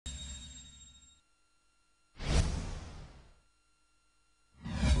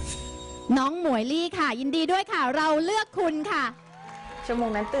น้องหมวยลี่ค่ะยินดีด้วยค่ะเราเลือกคุณค่ะชั่วโมง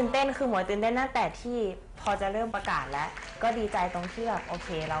นั้นตื่นเต้นคือหมวยตื่นเต้นตั้งแต่ที่พอจะเริ่มประกาศแล้วก็ดีใจตรงที่แบบโอเค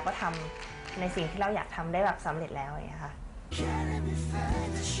เราก็ทำในสิ่งที่เราอยากทำได้แบบสำเร็จแล้วอย่างเงี้ยค่ะ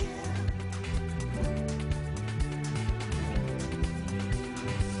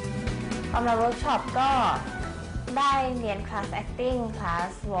ตอนมาเวิร์กช็อปก็ได้เรียนคลาส acting คลา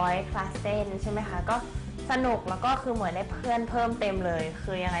ส voice คลาสเต้นใช่ไหมคะก็สนุกแล้วก็คือหมวยได้เพื่อนเพิ่มเต็มเลย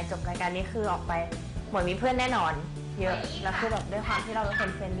คือยังไงจบรายการนี้คือออกไปหมวยมีเพื่อนแน่นอนเยอะแล้วคือแบบด้วยความที่เราเป็นค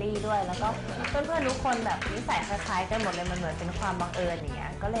นเฟรนลี่ด้วยแล้วก็เพื่อนๆทุกคนแบบนิสัยคล้ายๆกันหมดเลยมันเหมือนเป็นความบังเอิญอย่างเงี้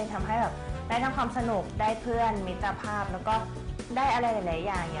ยก็เลยทำให้แบบได้ทั้งความสนุกได้เพื่อนมิตรภาพแล้วก็ได้อะไรหลายๆ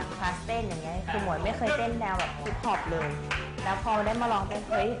อย่างคลาสเต้นอย่างเงี้ยคือหมวยไม่เคยเต้นแนวแบบฮิปฮอปเลยแล้วพอได้มาลองเต้น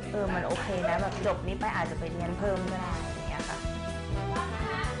เฮ้ยมันโอเคนะแบบจบนี้ไปอาจจะไปเรียนเพิ่มก็ได้อย่างเงี้ยค่ะ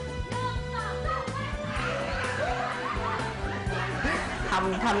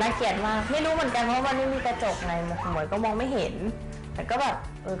ทำน่าเกลียดมากไม่รู้เหมือนกันเพราะมันไม่มีกระจกไงหมวยก็มองไม่เห็นแต่ก็แบบ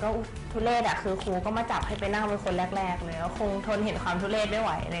ก็ทุเรศอะคือครูก็มาจับให้ไปนั่งเป็นคนแรกๆเลยก็คงทนเห็นความทุเรศไม่ไห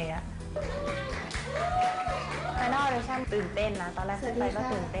วอะไรเงี้ยไฟนอลออดิชั่นตื่นเต้นนะตอนแรกขึ้นไปก็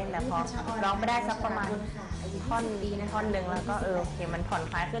ตื่นเต้นแต่พอร้องไปได้สักประมาณท่อนหนึ่งแล้วก็โอเคมันผ่อน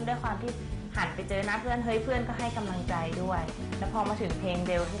คลายขึ้นด้วยความที่หันไปเจอหน้าเพื่อนเฮ้ยเพื่อนก็ให้กำลังใจด้วยแล้วพอมาถึงเพลงเ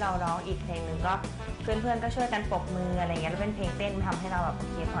ดลที่เราร้องอีกเพลงหนึ่งก็เพื่อนๆก็ช่วยกันปรบมืออะไรเงี้ยแล้วเป็นเพลงเต้นทำให้เราแบบโอ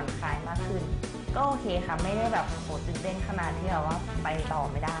เคผ่อนคลายมากขึ้นก็โอเคค่ะไม่ได้แบบโหตื่นเต้นขนาดที่แบบว่าไปต่อ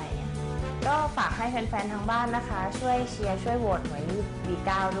ไม่ได้เนี่ยก็ฝากให้แฟนๆทางบ้านนะคะช่วยเชียร์ช่วยโหวตหมวยลี่B9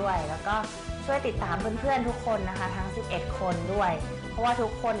ด้วยแล้วก็ช่วยติดตามเพื่อนๆทุกคนนะคะทั้ง11คนด้วยเพราะว่าทุ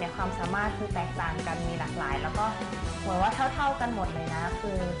กคนเนี่ยความสามารถคือแตกต่างกันมีหลากหลายแล้วก็หมายว่าเท่าๆกันหมดเลยนะ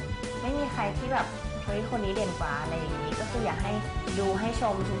คือไม่มีใครที่แบบเฮ้ยคนนี้เด่นกว่าอะไรอย่างนี้ก็คืออยากให้ดูให้ช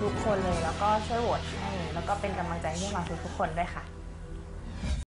มทุกๆคนเลยแล้วก็ช่วยโหวตให้แล้วก็เป็นกำลังใจให้เราทุกๆคนด้วยค่ะ